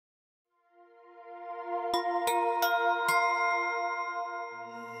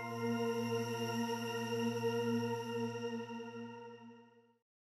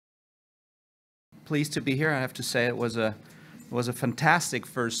pleased to be here. I have to say it was a fantastic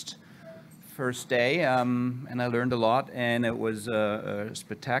first day, and I learned a lot, and it was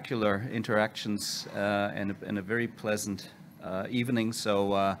spectacular interactions and a very pleasant evening.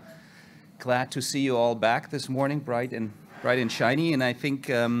 So glad to see you all back this morning, bright and shiny. And I think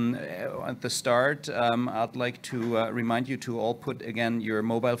at the start, I'd like to remind you to all put again your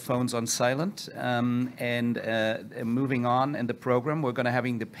mobile phones on silent. And moving on in the program, we're going to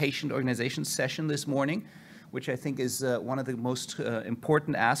having the patient organization session this morning, which I think is one of the most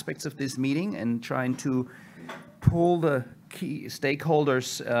important aspects of this meeting, and trying to pull the key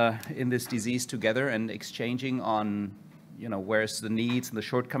stakeholders in this disease together and exchanging on, you know, where's the needs and the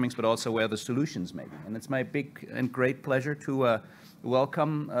shortcomings, but also where the solutions may be. And it's my big and great pleasure to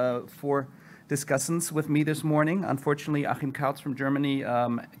welcome 4 discussants with me this morning. Unfortunately, Achim Kautz from Germany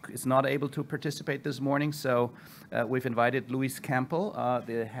is not able to participate this morning, so we've invited Louise Campbell,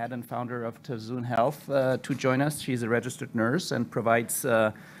 the head and founder of Tazun Health, to join us. She's a registered nurse and provides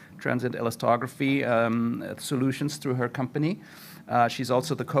transient elastography solutions through her company. She's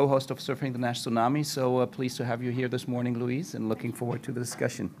also the co-host of Surfing the Nash Tsunami, so pleased to have you here this morning, Louise, and looking forward to the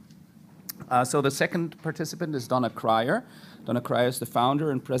discussion. So the second participant is Donna R.Cryer. Donna R.Cryer is the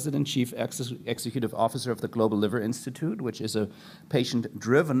founder and president, chief executive officer of the Global Liver Institute, which is a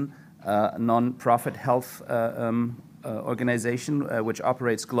patient-driven non-profit health organization which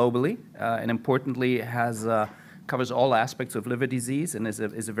operates globally and importantly covers all aspects of liver disease and is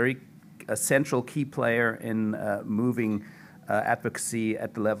a very central key player in moving advocacy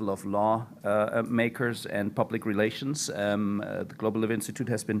at the level of law makers and public relations. The Global Liver Institute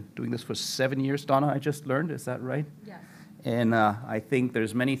has been doing this for 7 years, Donna, I just learned. Is that right? Yes. And I think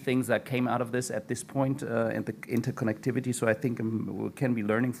there's many things that came out of this at this point and the interconnectivity, so I think we can be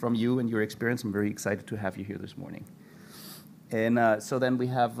learning from you and your experience. I'm very excited to have you here this morning. And so then we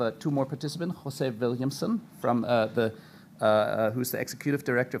have 2 more participants, José Willemse from who's the executive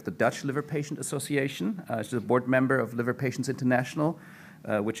director of the Dutch Liver Patient Association. She's a board member of Liver Patients International,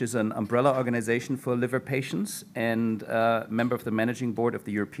 which is an umbrella organization for liver patients, and member of the managing board of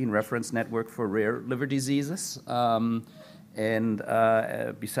the European Reference Network for Rare Liver Diseases.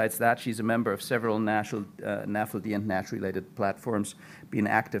 Besides that, she's a member of several national NAFLD and NASH-related platforms, being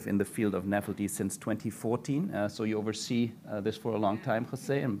active in the field of NAFLD since 2014. So you oversee this for a long time,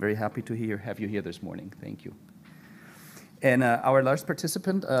 José. I'm very happy to have you here this morning. Thank you. And our last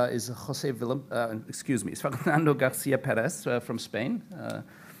participant is is Fernando García Pérez from Spain,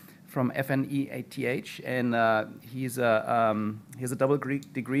 from FNEATH, and he has a double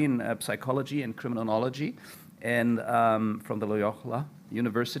degree in psychology and criminology, and from the Loyola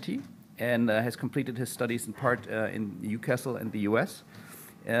University, and has completed his studies in part in Newcastle and the U.S.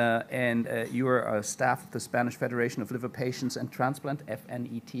 You are staff of the Spanish Federation of Liver Patients and Transplant,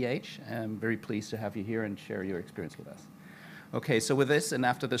 FNETH. I'm very pleased to have you here and share your experience with us. Okay, so with this, and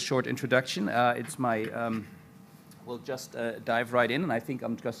after this short introduction, it's my, we'll just dive right in, and I think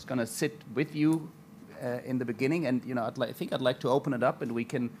I'm just going to sit with you in the beginning, and you know, I think I'd like to open it up, and we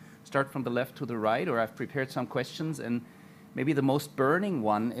can start from the left to the right, or I've prepared some questions, and maybe the most burning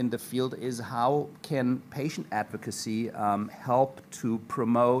one in the field is how can patient advocacy help to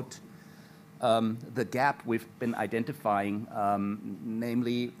promote the gap we've been identifying,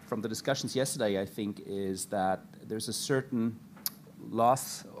 namely from the discussions yesterday, I think, is that there's a certain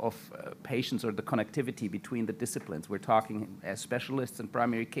loss of patients or the connectivity between the disciplines. We're talking as specialists in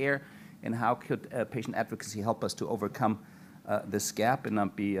primary care, and how could patient advocacy help us to overcome this gap? And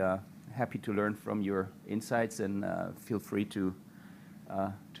I'd be happy to learn from your insights, and feel free to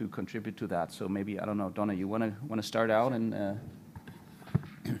contribute to that. So maybe, I don't know, Donna, you want to start out and.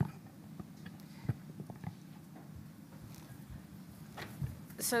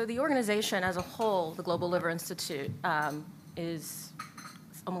 So the organization as a whole, the Global Liver Institute, is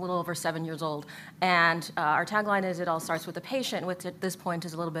a little over 7 years old. And our tagline is, it all starts with the patient, which at this point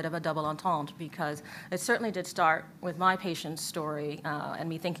is a little bit of a double entendre, because it certainly did start with my patient's story and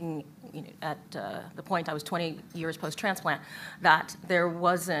me thinking, you know, at the point I was 20 years post-transplant, that there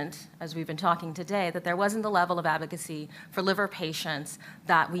wasn't, as we've been talking today, that there wasn't the level of advocacy for liver patients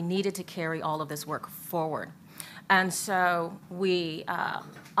that we needed to carry all of this work forward. And so we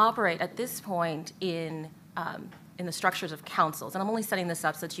operate at this point in the structures of councils. And I'm only setting this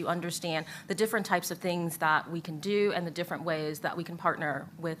up so that you understand the different types of things that we can do and the different ways that we can partner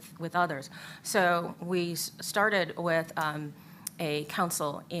with others. So we started with a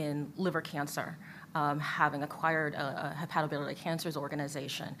council in liver cancer, having acquired a hepatobiliary cancers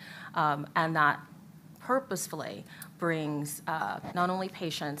organization, and that purposefully brings not only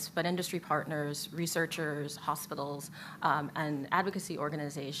patients, but industry partners, researchers, hospitals, and advocacy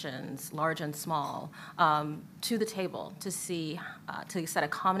organizations, large and small, to the table to see, to set a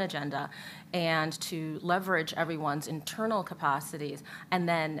common agenda and to leverage everyone's internal capacities. And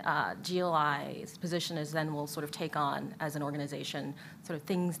then GLI's position is then we'll sort of take on as an organization sort of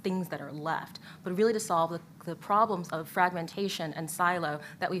things that are left, but really to solve the problems of fragmentation and silo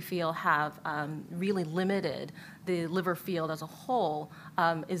that we feel have really limited the liver field as a whole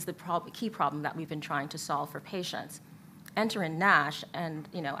is the key problem that we've been trying to solve for patients. Enter in NASH, and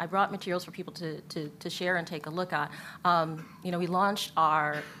I brought materials for people to share and take a look at. We launched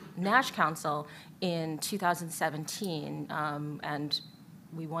our NASH Council in 2017, and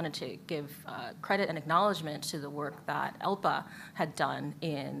we wanted to give credit and acknowledgement to the work that ELPA had done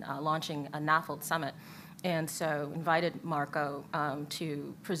in launching a NAFLD summit. And so invited Marco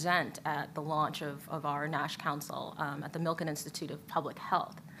to present at the launch of our NASH Council at the Milken Institute of Public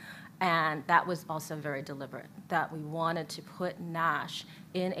Health. And that was also very deliberate, that we wanted to put NASH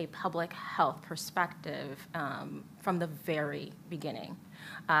in a public health perspective from the very beginning.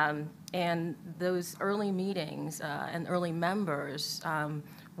 And those early meetings and early members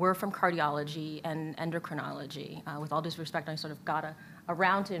were from cardiology and endocrinology. With all due respect, I sort of got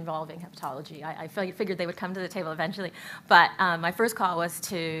around to involving hepatology. I figured they would come to the table eventually. But my first call was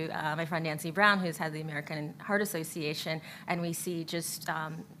to my friend Nancy Brown, who's head of the American Heart Association, and we see just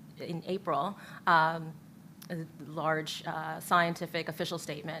in April, a large scientific official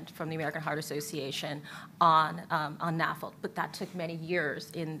statement from the American Heart Association on NAFLD, but that took many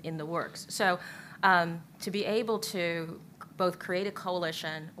years in the works. So to be able to both create a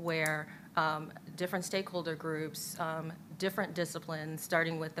coalition where different stakeholder groups, different disciplines,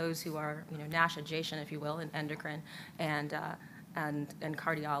 starting with those who are NASH adjacent, if you will, in endocrine and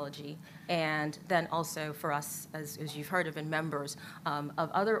cardiology, and then also for us, as you've heard, have been members of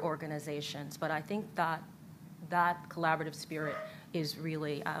other organizations. But I think that collaborative spirit is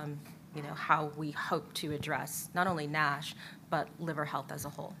really how we hope to address not only NASH, but liver health as a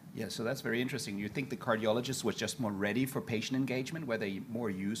whole. Yeah, so that's very interesting. You think the cardiologists were just more ready for patient engagement? Were they more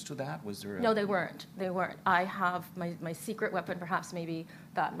used to that? Was there No, they weren't. They weren't. I have my secret weapon, perhaps maybe,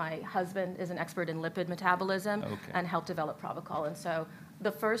 that my husband is an expert in lipid metabolism and helped develop protocol. And so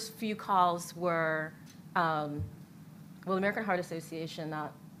the first few calls were, the American Heart Association,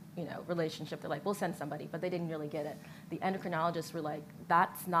 that relationship, they're like, we'll send somebody, but they didn't really get it. The endocrinologists were like,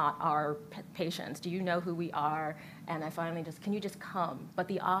 that's not our patients. Do you know who we are? And I finally can you just come? But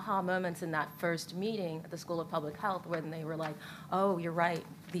the aha moments in that first meeting at the School of Public Health, when they were like, oh, you're right,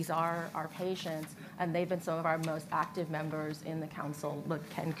 these are our patients, and they've been some of our most active members in the council. Look,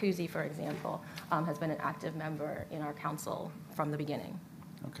 Ken Kuzi, for example, has been an active member in our council from the beginning.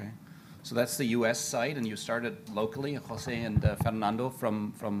 Okay. So that's the U.S. side, and you started locally, José and Fernando,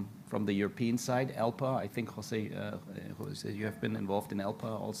 from the European side. ELPA, I think, José, you have been involved in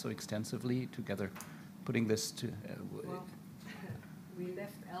ELPA also extensively, together putting this to... Well, we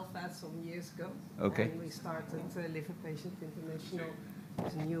left ELPA some years ago. Okay. And we started Liver Patient International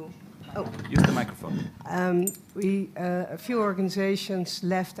as a new... Use the microphone. A few organizations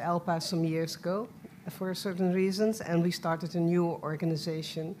left ELPA some years ago for certain reasons, and we started a new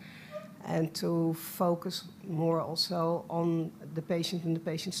organization, and to focus more also on the patient and the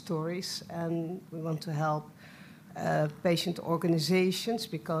patient stories. And we want to help patient organizations,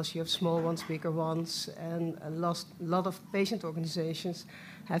 because you have small ones, bigger ones, and a lot of patient organizations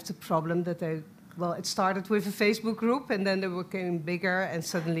have the problem that it started with a Facebook group, and then they became bigger, and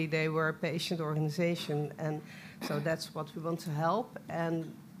suddenly they were a patient organization. And so that's what we want to help.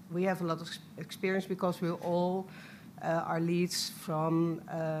 And we have a lot of experience because we all are leads from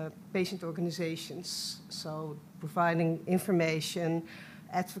patient organizations, so providing information,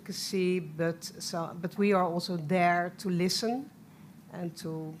 advocacy, but we are also there to listen and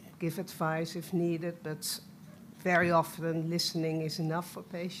to give advice if needed, but very often listening is enough for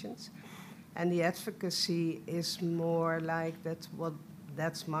patients. And the advocacy is more like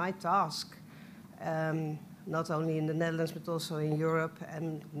that's my task, not only in the Netherlands but also in Europe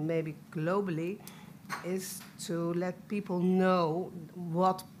and maybe globally, is to let people know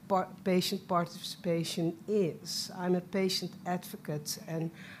what patient participation is. I'm a patient advocate,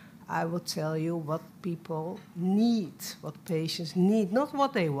 and I will tell you what people need, what patients need, not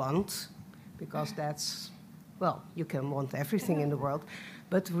what they want, because that's, you can want everything in the world,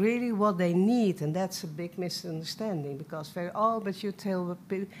 but really what they need, and that's a big misunderstanding, because but you tell what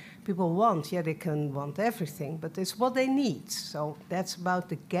people want. Yeah, they can want everything, but it's what they need. So that's about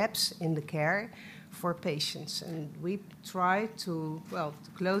the gaps in the care, for patients. And we try to, well,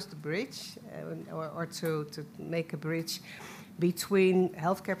 to close the bridge or to make a bridge between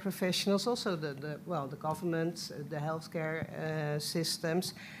healthcare professionals, also the government, the healthcare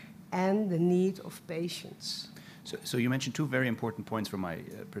systems, and the need of patients. So you mentioned two very important points from my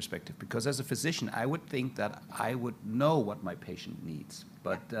perspective, because as a physician, I would think that I would know what my patient needs,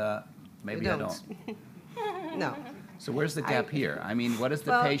 but maybe I don't. No. So where's the gap here? I mean, what is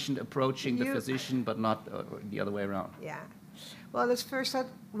the patient approaching the physician, but not the other way around? Yeah. Well, let's first start,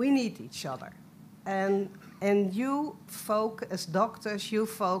 we need each other. And you focus, as doctors, you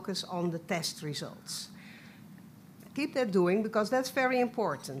focus on the test results. Keep that doing, because that's very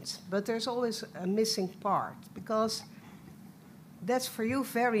important. But there's always a missing part, because that's for you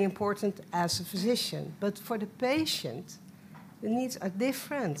very important as a physician. But for the patient, the needs are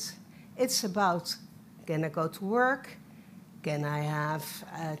different. It's about, can I go to work? Can I have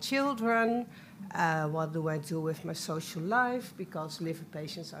children? What do I do with my social life? Because liver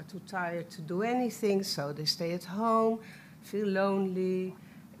patients are too tired to do anything, so they stay at home, feel lonely,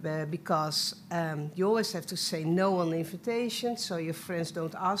 because you always have to say no on invitations, so your friends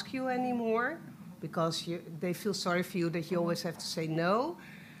don't ask you anymore, because they feel sorry for you that you always have to say no.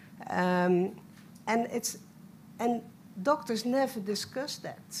 And doctors never discuss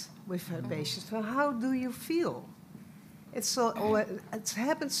that with her patients. Well, how do you feel? It's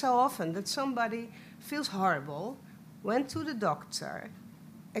happened so often that somebody feels horrible, went to the doctor,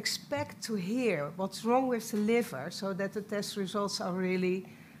 expect to hear what's wrong with the liver, so that the test results are really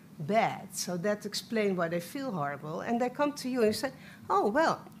bad. So that explains why they feel horrible. And they come to you and you say, oh,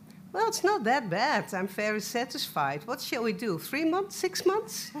 well, it's not that bad. I'm very satisfied. What shall we do? 3 months, 6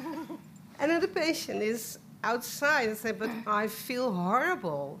 months? And then the patient is outside and say, but I feel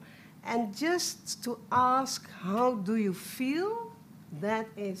horrible. And just to ask, how do you feel? That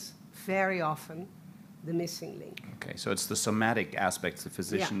is very often the missing link. Okay, so it's the somatic aspects the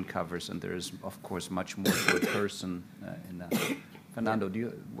physician covers, and there is, of course, much more to the person in that. Fernando,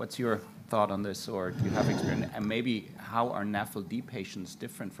 what's your thought on this, or do you have experience? And maybe how are NAFLD patients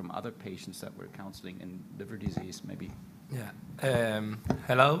different from other patients that we're counseling in liver disease, maybe? Yeah.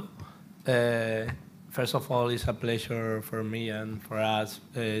 Hello. First of all, it's a pleasure for me and for us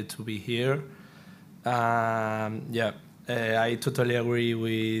to be here. I totally agree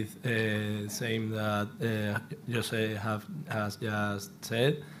with saying that José has just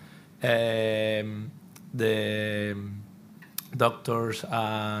said. The doctors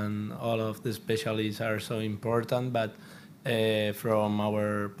and all of the specialists are so important, but from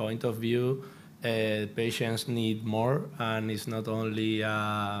our point of view, patients need more, and it's not only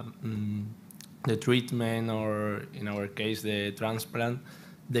the treatment, or in our case, the transplant.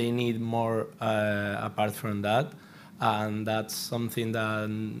 They need more apart from that, and that's something that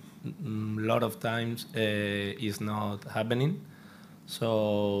a lot of times is not happening.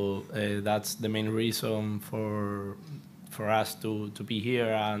 So that's the main reason for us to be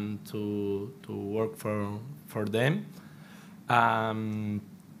here and to work for them.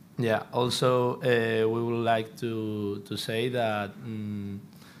 Also, we would like to say that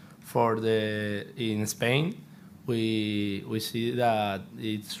in Spain, we see that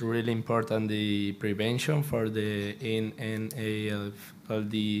it's really important, the prevention for the NAFLD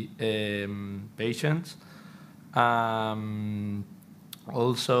patients.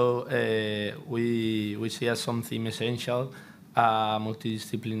 Also, we see as something essential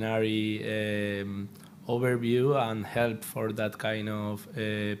multidisciplinary overview and help for that kind of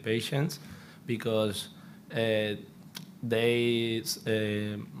patients, because they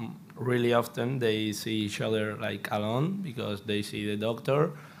really often they see each other like alone, because they see the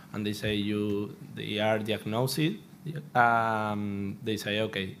doctor and they say they are diagnosed. They say,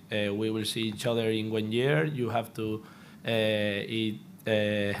 okay, we will see each other in 1 year. You have to eat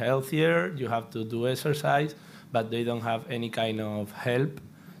healthier. You have to do exercise, but they don't have any kind of help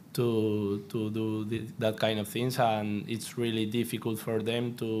to do that kind of things, and it's really difficult for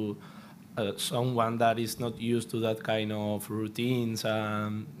them to. Someone that is not used to that kind of routines,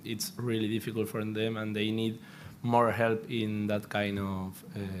 it's really difficult for them, and they need more help in that kind of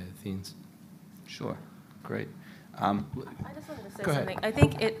things. Sure, great. I just wanted to say something. I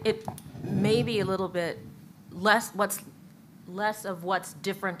think it may be a little bit less of what's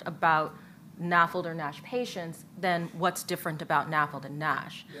different about NAFLD or NASH patients than what's different about NAFLD and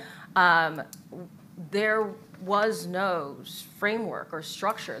NASH. Yeah. There was no framework or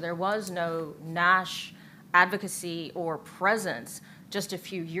structure. There was no NASH advocacy or presence just a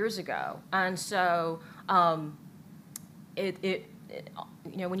few years ago. And so when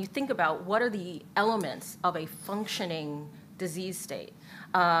you think about what are the elements of a functioning disease state,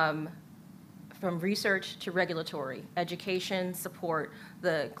 from research to regulatory, education, support,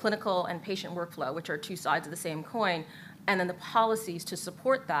 the clinical and patient workflow, which are two sides of the same coin, and then the policies to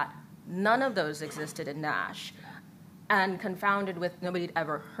support that. None of those existed in NASH. And confounded with nobody had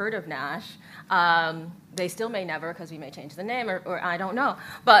ever heard of NASH. They still may never, because we may change the name, or I don't know.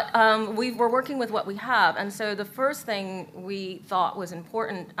 But we're working with what we have. And so the first thing we thought was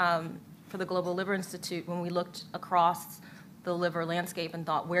important for the Global Liver Institute when we looked across the liver landscape and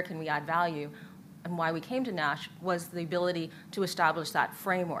thought, where can we add value? And why we came to NASH was the ability to establish that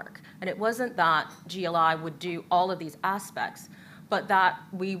framework. And it wasn't that GLI would do all of these aspects, but that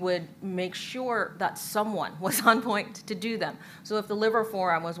we would make sure that someone was on point to do them. So if the Liver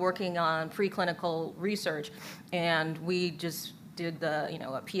Forum was working on preclinical research and we just did the,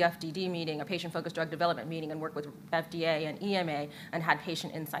 a PFDD meeting, a patient-focused drug development meeting, and worked with FDA and EMA and had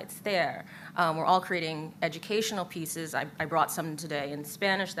patient insights there. We're all creating educational pieces. I brought some today in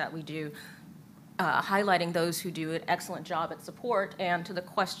Spanish that we do, highlighting those who do an excellent job at support, and to the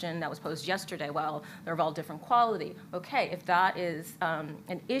question that was posed yesterday, well, they're of all different quality. Okay, if that is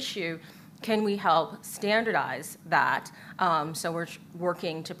an issue, can we help standardize that? So we're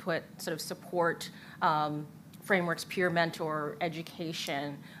working to put sort of support frameworks, peer mentor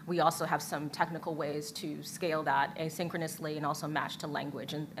education. We also have some technical ways to scale that asynchronously and also match to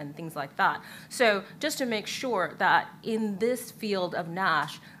language and things like that. So just to make sure that in this field of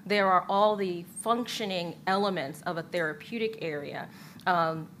NASH, there are all the functioning elements of a therapeutic area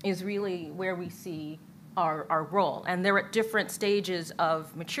is really where we see our role. And they're at different stages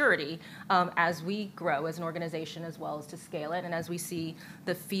of maturity as we grow as an organization, as well as to scale it, and as we see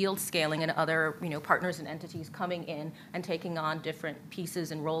the field scaling and other partners and entities coming in and taking on different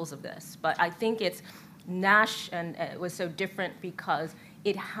pieces and roles of this. But I think it's NASH, and it was so different because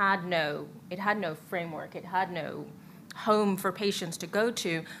it had no framework, it had no home for patients to go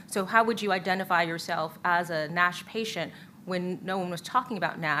to. So how would you identify yourself as a NASH patient when no one was talking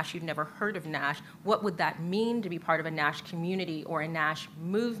about NASH, you'd never heard of NASH? What would that mean to be part of a NASH community or a NASH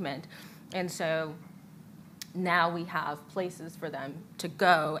movement? And so now we have places for them to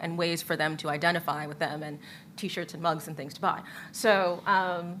go and ways for them to identify with them, and T-shirts and mugs and things to buy. So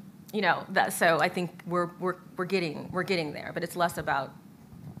so I think we're getting there, but it's less about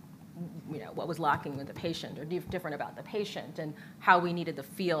what was lacking with the patient or different about the patient, and how we needed the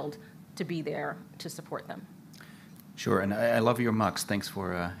field to be there to support them. Sure, and I love your mugs. Thanks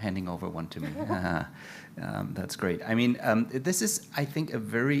for handing over one to me. That's great. I mean, this is, I think, a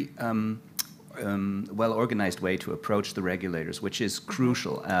very well-organized way to approach the regulators, which is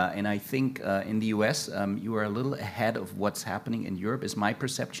crucial. And I think in the US, you are a little ahead of what's happening in Europe, is my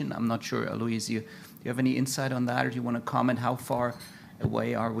perception. I'm not sure, Alois, do you have any insight on that, or do you want to comment? How far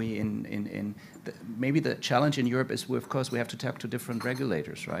away are we maybe the challenge in Europe is, of course, we have to talk to different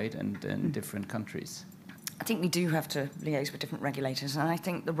regulators, right, and different countries. I think we do have to liaise with different regulators, and I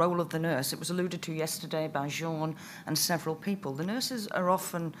think the role of the nurse, it was alluded to yesterday by Jean and several people. The nurses are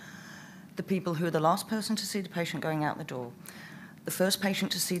often the people who are the last person to see the patient going out the door, the first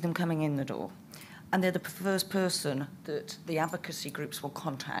patient to see them coming in the door, and they're the first person that the advocacy groups will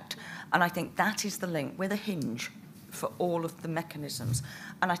contact. And I think that is the link. We're the hinge for all of the mechanisms.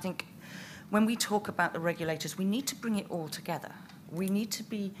 And I think when we talk about the regulators, we need to bring it all together. We need to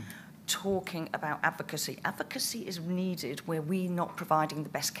be talking about advocacy. Advocacy is needed where we're not providing the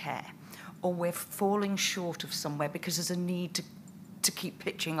best care, or we're falling short of somewhere because there's a need to keep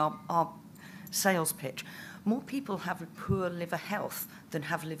pitching our sales pitch. More people have poor liver health than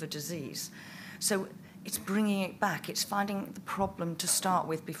have liver disease. So it's bringing it back. It's finding the problem to start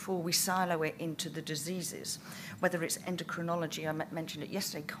with before we silo it into the diseases, whether it's endocrinology, I mentioned it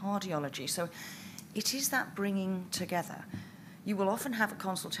yesterday, cardiology. So it is that bringing together. You will often have a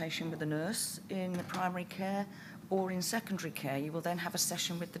consultation with a nurse in the primary care or in secondary care. You will then have a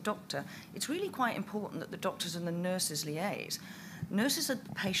session with the doctor. It's really quite important that the doctors and the nurses liaise. Nurses are the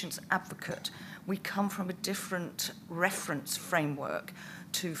patient's advocate. We come from a different reference framework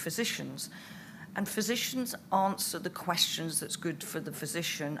to physicians. And physicians answer the questions that's good for the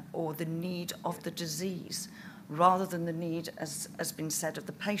physician or the need of the disease, rather than the need, as has been said, of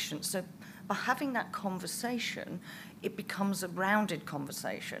the patient. So by having that conversation, it becomes a rounded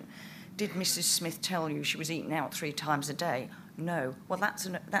conversation. Did Mrs. Smith tell you she was eating out 3 times a day? No. Well,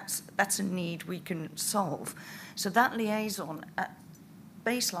 that's a need we can solve. So that liaison at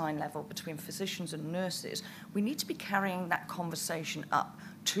baseline level between physicians and nurses, we need to be carrying that conversation up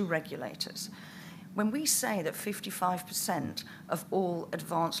to regulators. When we say that 55% of all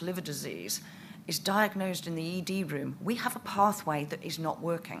advanced liver disease is diagnosed in the ED room, we have a pathway that is not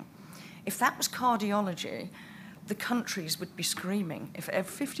working. If that was cardiology, the countries would be screaming. If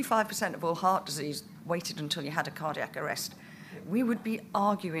 55% of all heart disease waited until you had a cardiac arrest, we would be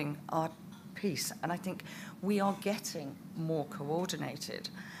arguing our piece. And I think we are getting more coordinated.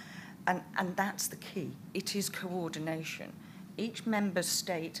 And that's the key. It is coordination. Each member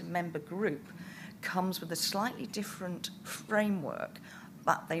state and member group comes with a slightly different framework,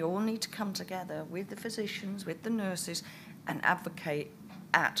 but they all need to come together with the physicians, with the nurses, and advocate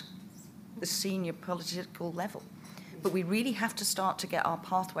at the senior political level. But we really have to start to get our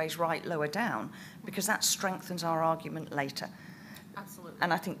pathways right lower down, because that strengthens our argument later. Absolutely.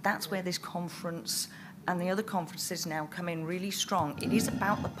 And I think that's where this conference and the other conferences now come in really strong. It is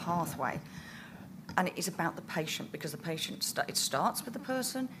about the pathway, and it is about the patient, because the patient, it starts with the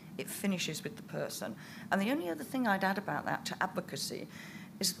person, it finishes with the person. And the only other thing I'd add about that to advocacy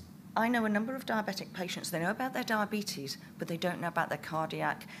is I know a number of diabetic patients, they know about their diabetes, but they don't know about their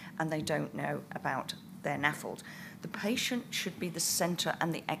cardiac, and they don't know about their NAFLD. The patient should be the centre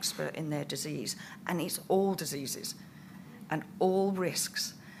and the expert in their disease, and it's all diseases and all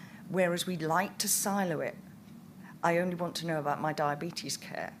risks, whereas we like to silo it. I only want to know about my diabetes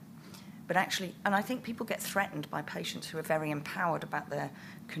care. But actually, and I think people get threatened by patients who are very empowered about their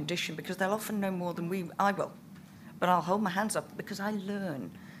condition, because they'll often know more than I will. But I'll hold my hands up because I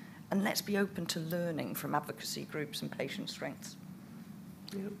learn. And let's be open to learning from advocacy groups and patient strengths.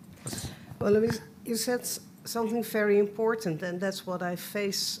 Yeah. Well, Louise, you said something very important, and that's what I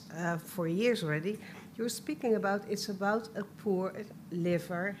face for years already. You were speaking about it's about a poor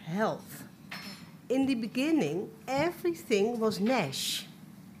liver health. In the beginning, everything was NASH.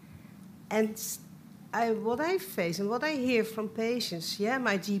 And what I face and what I hear from patients, yeah,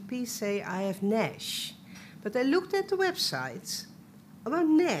 my GP say I have NASH. But I looked at the websites about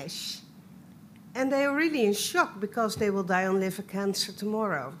NASH, and they are really in shock because they will die on liver cancer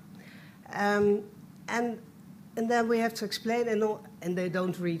tomorrow. And then we have to explain, and they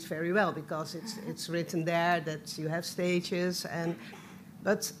don't read very well because it's written there that you have stages.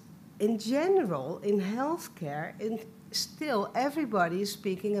 But in general, in healthcare, still everybody is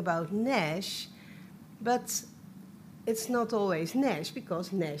speaking about NASH, but it's not always NASH,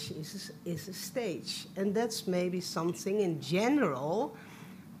 because NASH is a stage. And that's maybe something in general,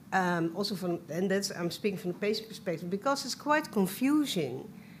 also I'm speaking from the patient perspective, because it's quite confusing.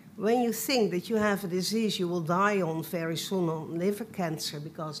 When you think that you have a disease you will die on very soon on liver cancer,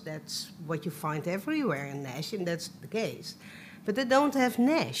 because that's what you find everywhere in NASH, and that's the case. But they don't have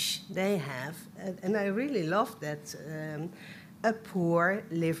NASH. They have, and I really love that, a poor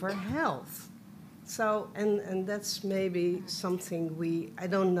liver health. So, and that's maybe something I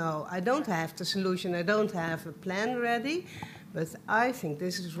don't know. I don't have the solution. I don't have a plan ready. But I think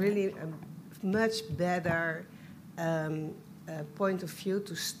this is really a much better point of view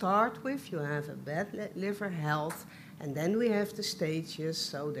to start with. You have a bad liver health, and then we have the stages.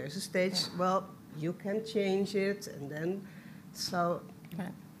 So there's a stage, well, you can change it, and then, so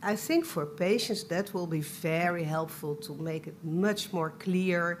I think for patients that will be very helpful to make it much more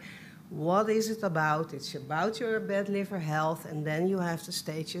clear. What is it about? It's about your bad liver health, and then you have the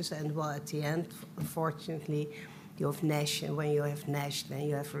stages, and well, at the end, unfortunately, you have NASH, and when you have NASH, then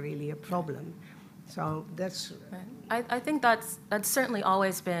you have really a problem. So that's... Right. I think that's certainly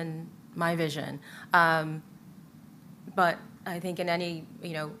always been my vision. But I think in any,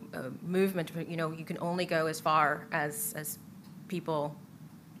 movement, you can only go as far as people,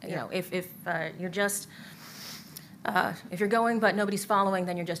 if you're just... if you're going but nobody's following,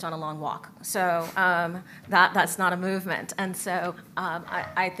 then you're just on a long walk. So that's not a movement. And so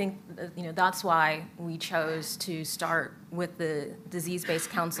I think that's why we chose to start with the disease-based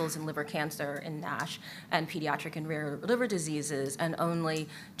councils in liver cancer and NASH and pediatric and rare liver diseases, and only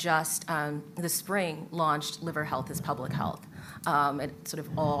just this spring launched Liver Health as Public Health. It sort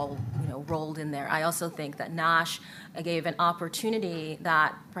of all rolled in there. I also think that NASH gave an opportunity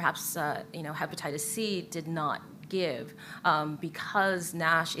that perhaps hepatitis C did not give, because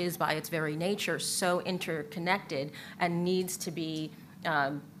NASH is by its very nature so interconnected and needs to be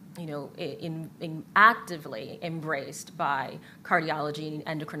actively embraced by cardiology,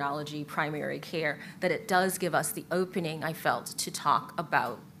 endocrinology, primary care, that it does give us the opening, I felt, to talk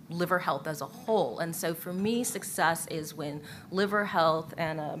about liver health as a whole. And so for me, success is when liver health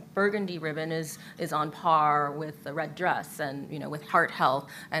and a burgundy ribbon is on par with the red dress, and with heart health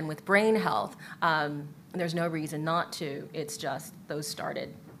and with brain health. There's no reason not to. It's just those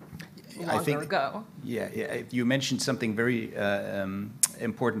started longer ago. Yeah. You mentioned something very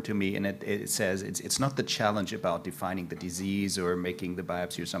important to me, and it says it's not the challenge about defining the disease or making the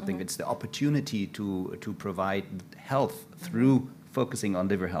biopsy or something. Mm-hmm. It's the opportunity to provide health through focusing on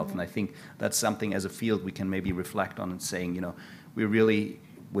liver health. And I think that's something as a field we can maybe reflect on and saying, you know, we really,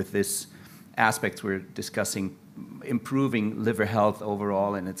 with this aspects, we're discussing improving liver health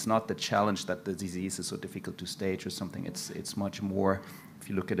overall, and it's not the challenge that the disease is so difficult to stage or something. It's much more, if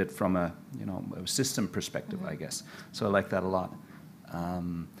you look at it from a, you know, a system perspective, I guess. So I like that a lot.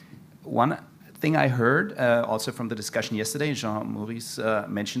 One thing I heard also from the discussion yesterday, Jean-Maurice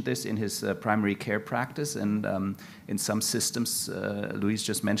mentioned this in his primary care practice, and in some systems, Louise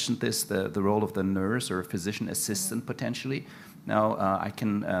just mentioned this, the role of the nurse or physician assistant potentially. Now, I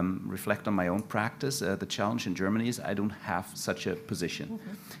can reflect on my own practice. The challenge in Germany is I don't have such a position.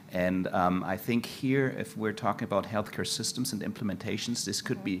 And I think here, if we're talking about healthcare systems and implementations, this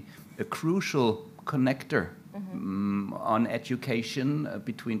could be a crucial connector on education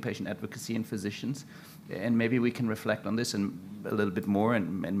between patient advocacy and physicians. And maybe we can reflect on this and a little bit more,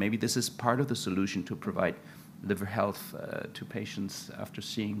 and maybe this is part of the solution to provide liver health to patients after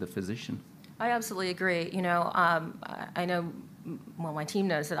seeing the physician. I absolutely agree. You know, I know, well, my team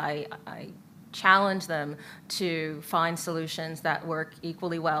knows that I challenge them to find solutions that work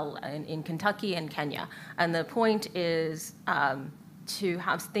equally well in Kentucky and Kenya. And the point is to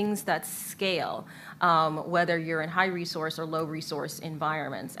have things that scale, whether you're in high resource or low resource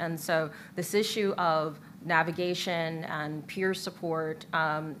environments. And so this issue of navigation and peer support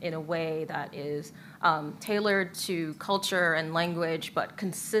in a way that is tailored to culture and language, but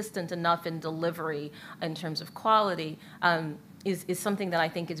consistent enough in delivery in terms of quality, is something that I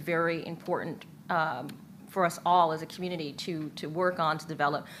think is very important for us all as a community to work on, to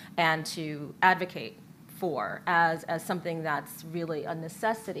develop, and to advocate for as something that's really a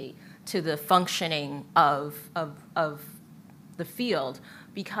necessity to the functioning of the field,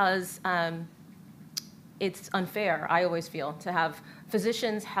 because it's unfair, I always feel, to have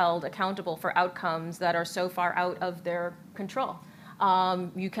physicians held accountable for outcomes that are so far out of their control.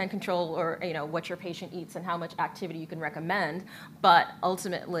 You can control, or what your patient eats and how much activity you can recommend, but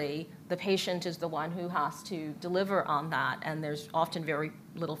ultimately the patient is the one who has to deliver on that, and there's often very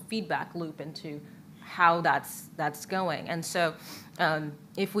little feedback loop into how that's going. And so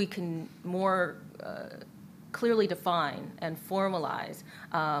if we can more clearly define and formalize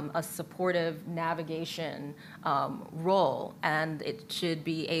a supportive navigation role, and it should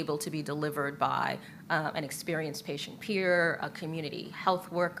be able to be delivered by an experienced patient peer, a community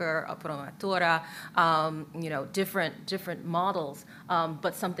health worker, a promotora, different models,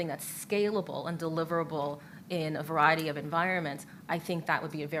 but something that's scalable and deliverable in a variety of environments. I think that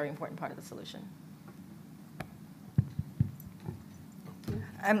would be a very important part of the solution.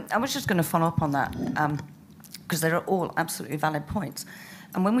 I was just going to follow up on that, because they are all absolutely valid points.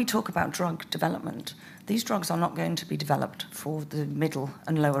 And when we talk about drug development, these drugs are not going to be developed for the middle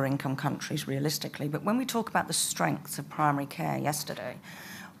and lower income countries realistically. But when we talk about the strengths of primary care yesterday,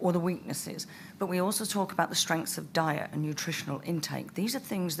 or the weaknesses, but we also talk about the strengths of diet and nutritional intake, these are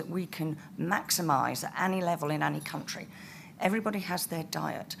things that we can maximize at any level in any country. Everybody has their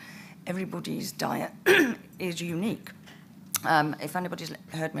diet. Everybody's diet is unique. If anybody's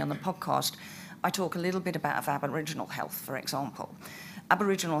heard me on the podcast, I talk a little bit about Aboriginal health, for example.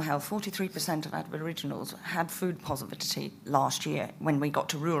 Aboriginal health, 43% of Aboriginals had food positivity last year when we got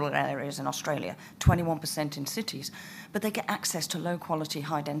to rural areas in Australia, 21% in cities. But they get access to low-quality,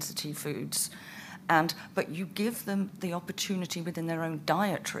 high-density foods. But you give them the opportunity within their own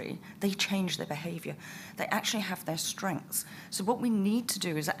dietary, they change their behaviour. They actually have their strengths. So what we need to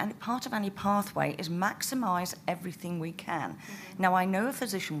do is, part of any pathway, is maximise everything we can. Now, I know a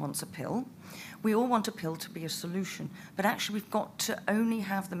physician wants a pill. We all want a pill to be a solution. But actually, we've got to only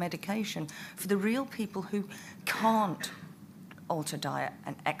have the medication for the real people who can't alter diet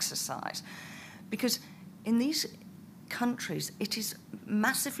and exercise. Because in these countries, it is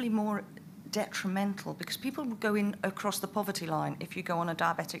massively more detrimental, because people will go in across the poverty line if you go on a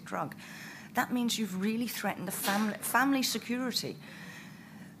diabetic drug. That means you've really threatened the family security.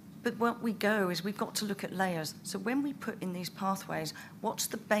 But what we go is we've got to look at layers. So when we put in these pathways, what's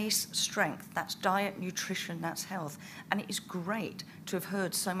the base strength? That's diet, nutrition, that's health. And it is great to have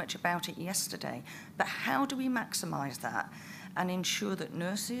heard so much about it yesterday. But how do we maximise that and ensure that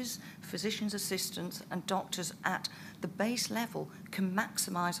nurses, physicians' assistants, and doctors at the base level can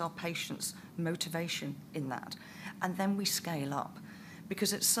maximise our patients' motivation in that? And then we scale up.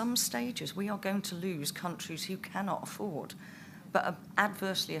 Because at some stages, we are going to lose countries who cannot afford, but are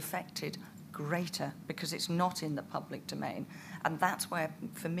adversely affected greater because it's not in the public domain. And that's where,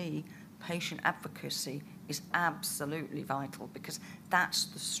 for me, patient advocacy is absolutely vital, because that's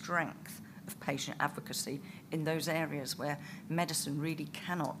the strength of patient advocacy in those areas where medicine really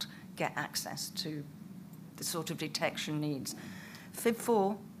cannot get access to the sort of detection needs.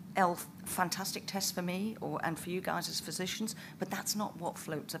 FIB4L, fantastic test for me and for you guys as physicians, but that's not what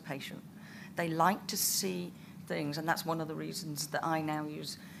floats a patient. They like to see things, and that's one of the reasons that I now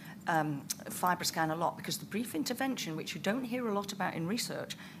use FibroScan a lot, because the brief intervention, which you don't hear a lot about in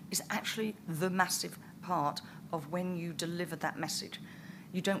research, is actually the massive part of when you deliver that message.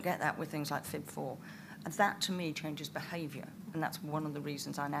 You don't get that with things like FIB4. And that, to me, changes behavior. And that's one of the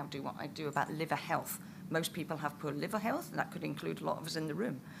reasons I now do what I do about liver health. Most people have poor liver health, and that could include a lot of us in the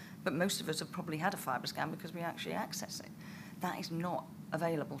room. But most of us have probably had a FibroScan because we actually access it. That is not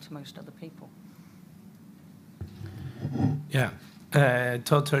available to most other people. Yeah,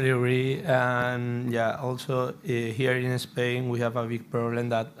 totally agree. And yeah, also here in Spain, we have a big problem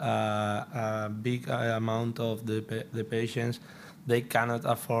that a big amount of the patients, they cannot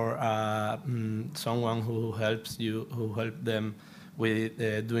afford someone who helps them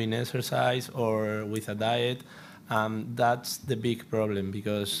with doing exercise or with a diet. That's the big problem,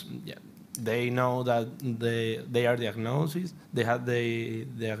 because they know that they are diagnosed, they have the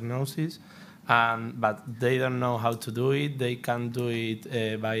diagnosis, but they don't know how to do it. They can't do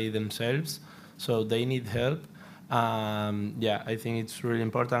it by themselves, so they need help. Yeah, I think it's really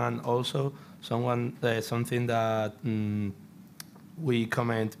important. And also something that we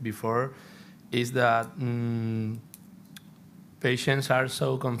comment before is that patients are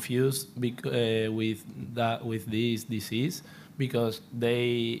so confused with this disease, because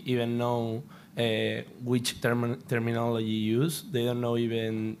they even know which terminology use. They don't know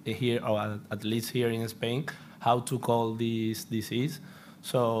even here, or at least here in Spain, how to call this disease.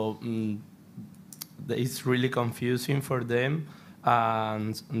 So it's really confusing for them,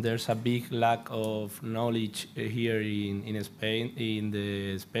 and there's a big lack of knowledge here in Spain, in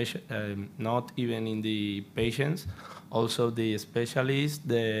the not even in the patients, also the specialists,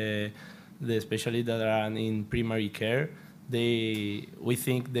 the specialists that are in primary care. We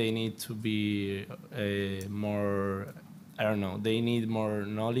think they need to be more, I don't know, they need more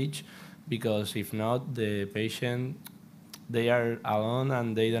knowledge, because if not, the patient, they are alone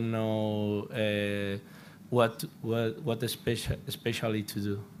and they don't know what especially to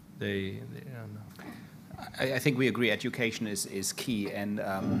do. They don't know. I think we agree education is key, and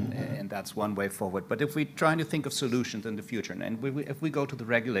that's one way forward. But if we're trying to think of solutions in the future, and if we go to the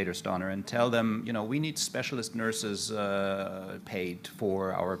regulators, Donna, and tell them, we need specialist nurses paid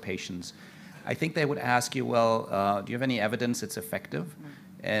for our patients, I think they would ask you, well, do you have any evidence it's effective?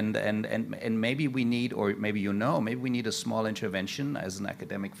 And maybe we need, or maybe maybe we need a small intervention. As an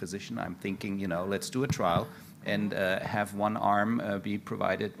academic physician, I'm thinking, let's do a trial and have one arm be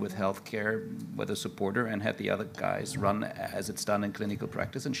provided with healthcare with a supporter, and have the other guys run as it's done in clinical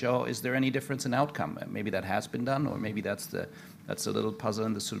practice, and show, is there any difference in outcome? Maybe that has been done, or maybe that's a little puzzle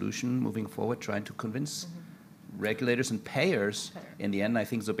in the solution moving forward, trying to convince regulators and payers. In the end, I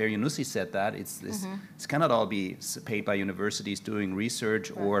think José Willemse said that it cannot all be paid by universities doing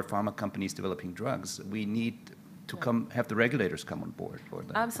research or pharma companies developing drugs. We need to have the regulators come on board for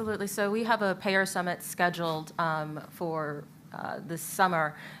that. Absolutely. So we have a payer summit scheduled for this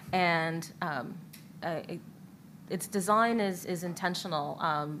summer, and its design is intentional.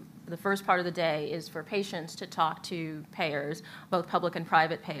 The first part of the day is for patients to talk to payers, both public and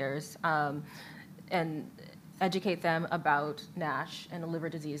private payers, and educate them about NASH and liver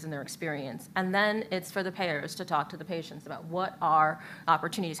disease and their experience. And then it's for the payers to talk to the patients about what are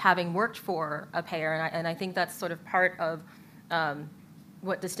opportunities. Having worked for a payer, and I think that's sort of part of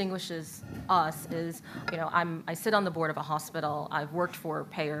what distinguishes us is, I sit on the board of a hospital. I've worked for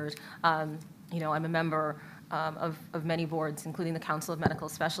payers. I'm a member of many boards, including the Council of Medical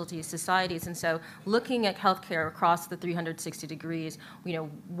Specialties Societies. And so looking at healthcare across the 360 degrees,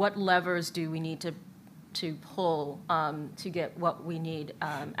 what levers do we need to pull to get what we need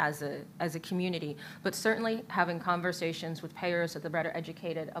as a community. But certainly having conversations with payers so that they're better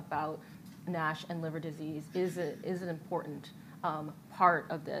educated about NASH and liver disease is an important part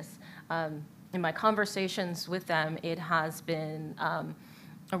of this. In my conversations with them, it has been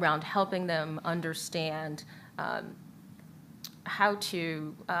around helping them understand how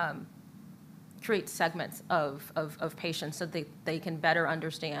to create segments of patients so that they can better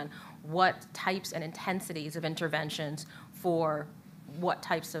understand what types and intensities of interventions for what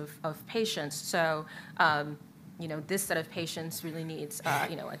types of patients. So, this set of patients really needs, a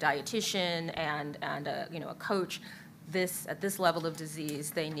dietitian and a coach. At this level of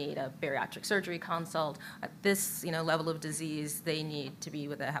disease, they need a bariatric surgery consult. At this, level of disease, they need to be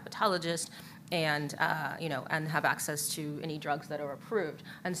with a hepatologist and, and have access to any drugs that are approved.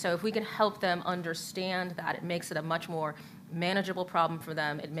 And so if we can help them understand that, it makes it a much more manageable problem for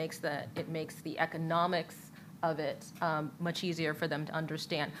them. It makes the economics of it much easier for them to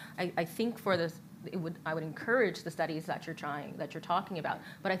understand. I think for this, I would encourage the studies that you're talking about,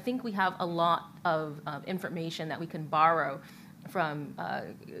 but I think we have a lot of information that we can borrow from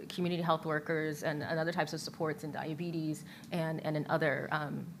community health workers and other types of supports in diabetes and in other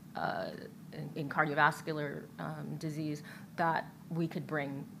in cardiovascular disease that we could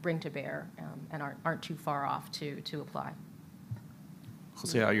bring to bear and aren't too far off to apply.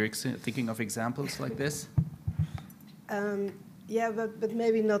 José, are you thinking of examples like this? Yeah, but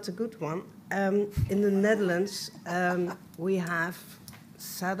maybe not a good one. In the Netherlands, we have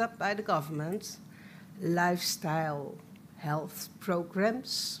set up by the government lifestyle health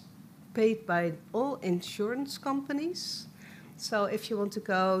programs paid by all insurance companies. So if you want to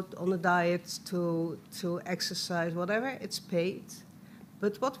go on a diet, to exercise, whatever, it's paid.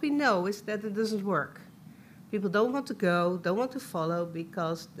 But what we know is that it doesn't work. People don't want to go, don't want to follow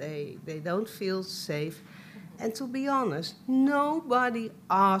because they don't feel safe. And to be honest, nobody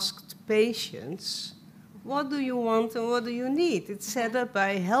asked patients, what do you want and what do you need? It's set up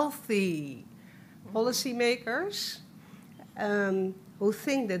by healthy policymakers who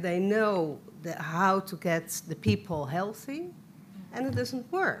think that they know how to get the people healthy, and it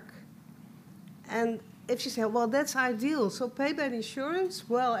doesn't work. And if you say, well, that's ideal, so pay by the insurance,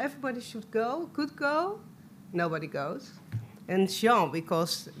 well, everybody should go, could go, nobody goes. And Jean,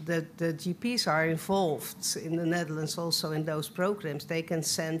 because the GPs are involved in the Netherlands also in those programs, they can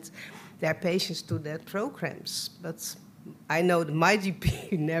send their patients to their programs. But I know that my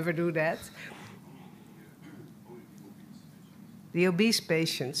GP never do that. The obese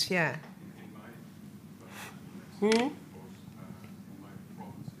patients, yeah. Hmm?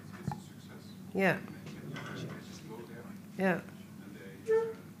 Yeah. Yeah.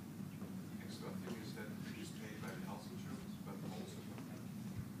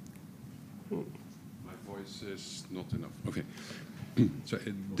 Is not enough. Okay. So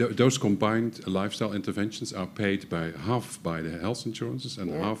those combined lifestyle interventions are paid by half by the health insurances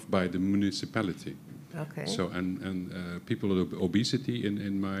and half by the municipality. Okay. So and people with obesity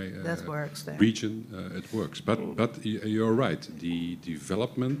in my that works there. region, it works. But you're right. The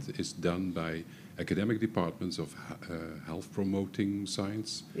development is done by academic departments of health promoting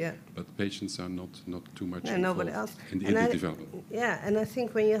science. Yeah. But patients are not too much involved nobody else. in the development. Yeah, and I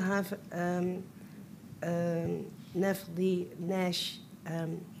think when you have NAFLD, NASH,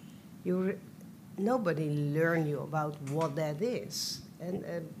 nobody learn you about what that is. And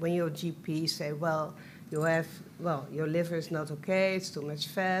when your GP say, well, your liver is not okay, it's too much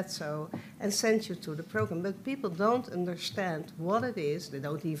fat, so, and send you to the program. But people don't understand what it is. They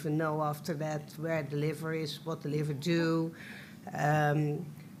don't even know after that where the liver is, what the liver do,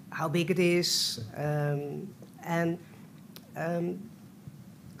 how big it is,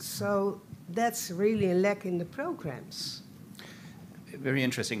 so that's really a lack in the programs. Very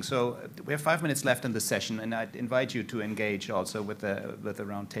interesting. So we have 5 minutes left in the session, and I'd invite you to engage also with the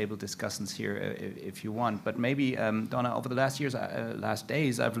roundtable discussions here if you want. But maybe, Donna, over the last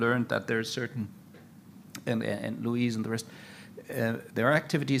days, I've learned that there's certain, and Louise and the rest, there are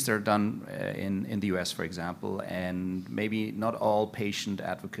activities that are done in the US, for example, and maybe not all patient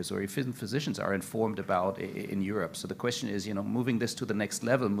advocates or physicians are informed about in Europe. So the question is, moving this to the next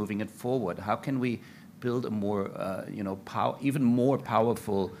level, moving it forward, how can we build a more, even more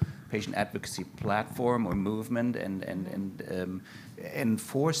powerful patient advocacy platform or movement and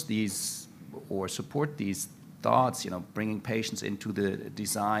enforce these or support these thoughts, bringing patients into the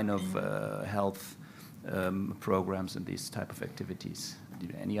design of health programs and these type of activities.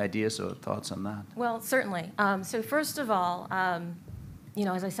 Any ideas or thoughts on that? Well, certainly. So first of all,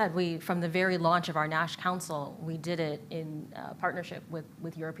 as I said, from the very launch of our NASH Council, we did it in partnership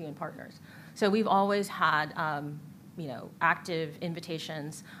with European partners. So we've always had, active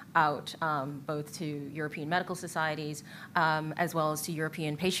invitations out both to European medical societies as well as to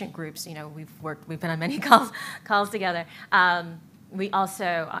European patient groups. We've been on many calls together. We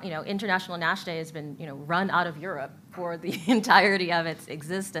also, International NASH Day has been, run out of Europe for the entirety of its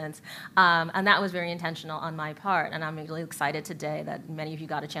existence. And that was very intentional on my part. And I'm really excited today that many of you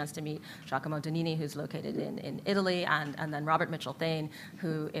got a chance to meet Giacomo Donini, who's located in Italy, and then Robert Mitchell-Thain,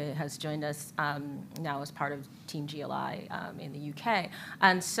 who has joined us now as part of Team GLI in the UK.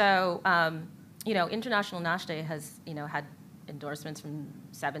 And so, International NASH Day has, had endorsements from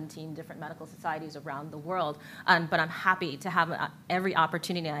 17 different medical societies around the world. But I'm happy to have every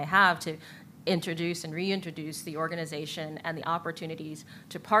opportunity I have to introduce and reintroduce the organization and the opportunities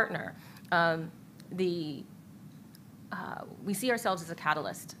to partner. We see ourselves as a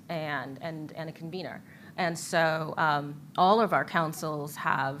catalyst and a convener. And so all of our councils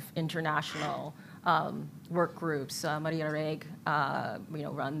have international work groups. Maria Reg,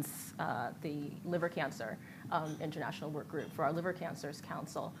 runs the liver cancer international work group for our Liver Cancers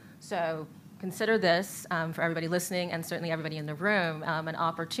Council. So consider this, for everybody listening and certainly everybody in the room, an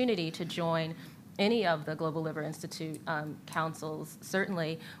opportunity to join any of the Global Liver Institute councils.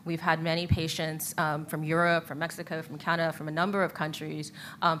 Certainly, we've had many patients from Europe, from Mexico, from Canada, from a number of countries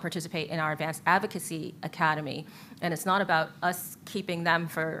participate in our Advanced Advocacy Academy. And it's not about us keeping them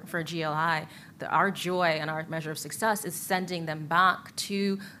for GLI. Our joy and our measure of success is sending them back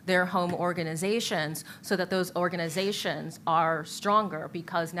to their home organizations so that those organizations are stronger,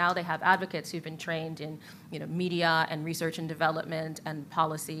 because now they have advocates who've been trained in media and research and development and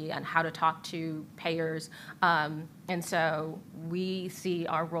policy and how to talk to payers. And so we see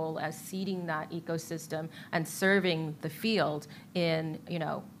our role as seeding that ecosystem and serving the field in,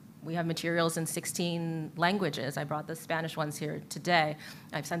 we have materials in 16 languages. I brought the Spanish ones here today.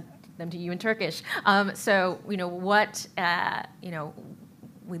 I've sent them to you in Turkish.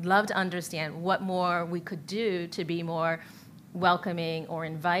 We'd love to understand what more we could do to be more welcoming or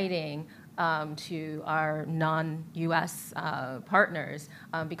inviting to our non-US partners,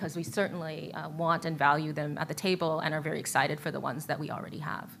 because we certainly want and value them at the table and are very excited for the ones that we already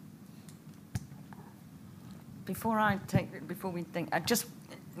have. Before we think, I'm just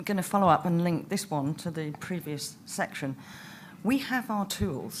going to follow up and link this one to the previous section. We have our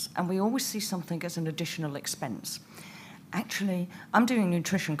tools, and we always see something as an additional expense. Actually, I'm doing a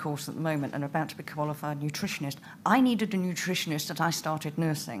nutrition course at the moment and about to be a qualified nutritionist. I needed a nutritionist as I started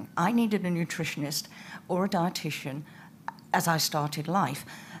nursing. I needed a nutritionist or a dietitian as I started life.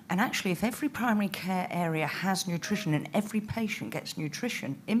 And actually, if every primary care area has nutrition and every patient gets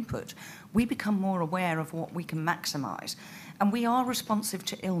nutrition input, we become more aware of what we can maximise. And we are responsive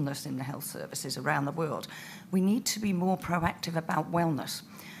to illness in the health services around the world. We need to be more proactive about wellness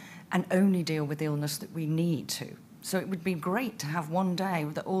and only deal with illness that we need to. So it would be great to have one day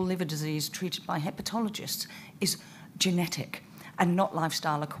that all liver disease treated by hepatologists is genetic and not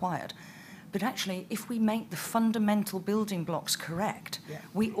lifestyle acquired. But actually, if we make the fundamental building blocks correct,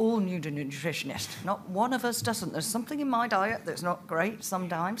 we all need a nutritionist. Not one of us doesn't. There's something in my diet that's not great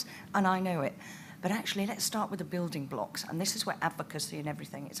sometimes, and I know it. But actually, let's start with the building blocks. And this is where advocacy and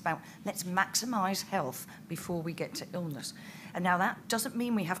everything, it's about let's maximise health before we get to illness. And now that doesn't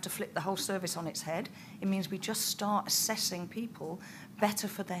mean we have to flip the whole service on its head. It means we just start assessing people better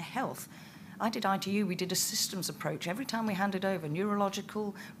for their health. I did ITU, we did a systems approach. Every time we handed over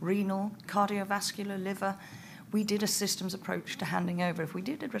neurological, renal, cardiovascular, liver, we did a systems approach to handing over. If we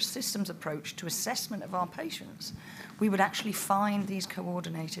did a systems approach to assessment of our patients, we would actually find these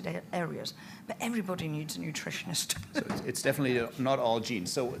coordinated areas. But everybody needs a nutritionist. So it's definitely not all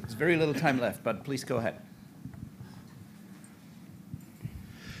genes. So there's very little time left, but please go ahead.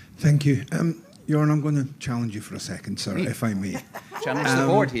 Thank you. Jorn, I'm going to challenge you for a second, sir, if I may. Challenge the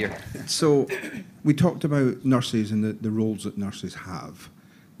board here. So we talked about nurses and the roles that nurses have.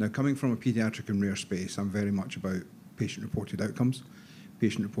 Now, coming from a paediatric and rare space, I'm very much about patient-reported outcomes,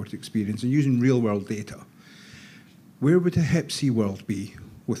 patient-reported experience, and using real-world data. Where would a Hep C world be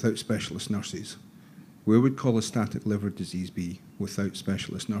without specialist nurses? Where would cholestatic liver disease be without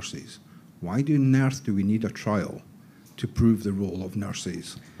specialist nurses? Why on earth do we need a trial to prove the role of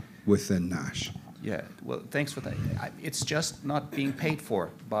nurses within NASH? Yeah, well, thanks for that. It's just not being paid for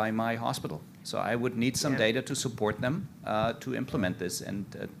by my hospital. So I would need some data to support them to implement this and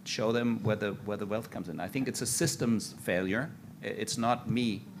show them where the wealth comes in. I think it's a systems failure. It's not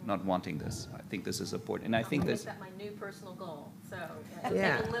me not wanting this. I think this is important. And I think this... I'll make that my new personal goal. So it'll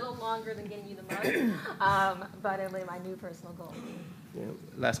take a little longer than getting you the money, but it'll be my new personal goal. Yeah.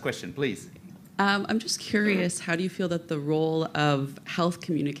 Last question, please. I'm just curious, how do you feel that the role of health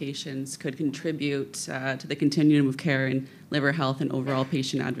communications could contribute to the continuum of care in liver health and overall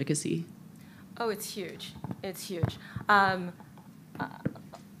patient advocacy? Oh, it's huge. It's huge. That's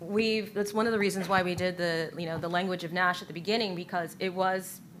one of the reasons why we did the language of NASH at the beginning, because it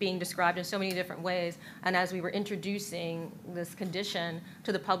was being described in so many different ways. And as we were introducing this condition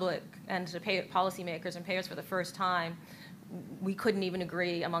to the public and to policymakers and payers for the first time, we couldn't even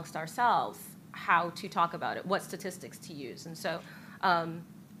agree amongst ourselves how to talk about it, what statistics to use. And so,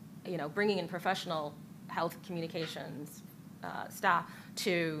 bringing in professional health communications staff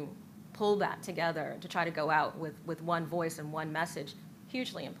to pull that together, to try to go out with one voice and one message,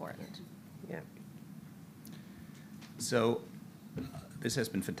 hugely important. Yeah. So this has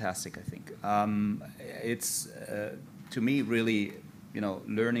been fantastic, I think. It's, to me, really,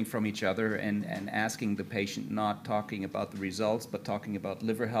 learning from each other and asking the patient, not talking about the results, but talking about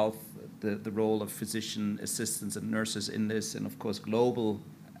liver health, the role of physician assistants and nurses in this, and of course global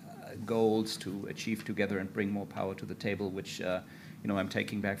goals to achieve together and bring more power to the table, which I'm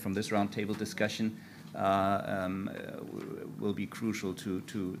taking back from this roundtable discussion, will be crucial to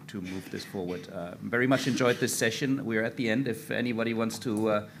move this forward. Very much enjoyed this session. We're at the end. If anybody wants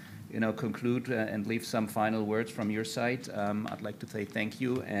to conclude and leave some final words from your side, I'd like to say thank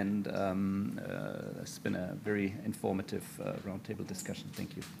you, and it's been a very informative roundtable discussion.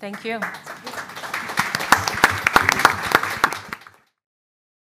 Thank you. Thank you.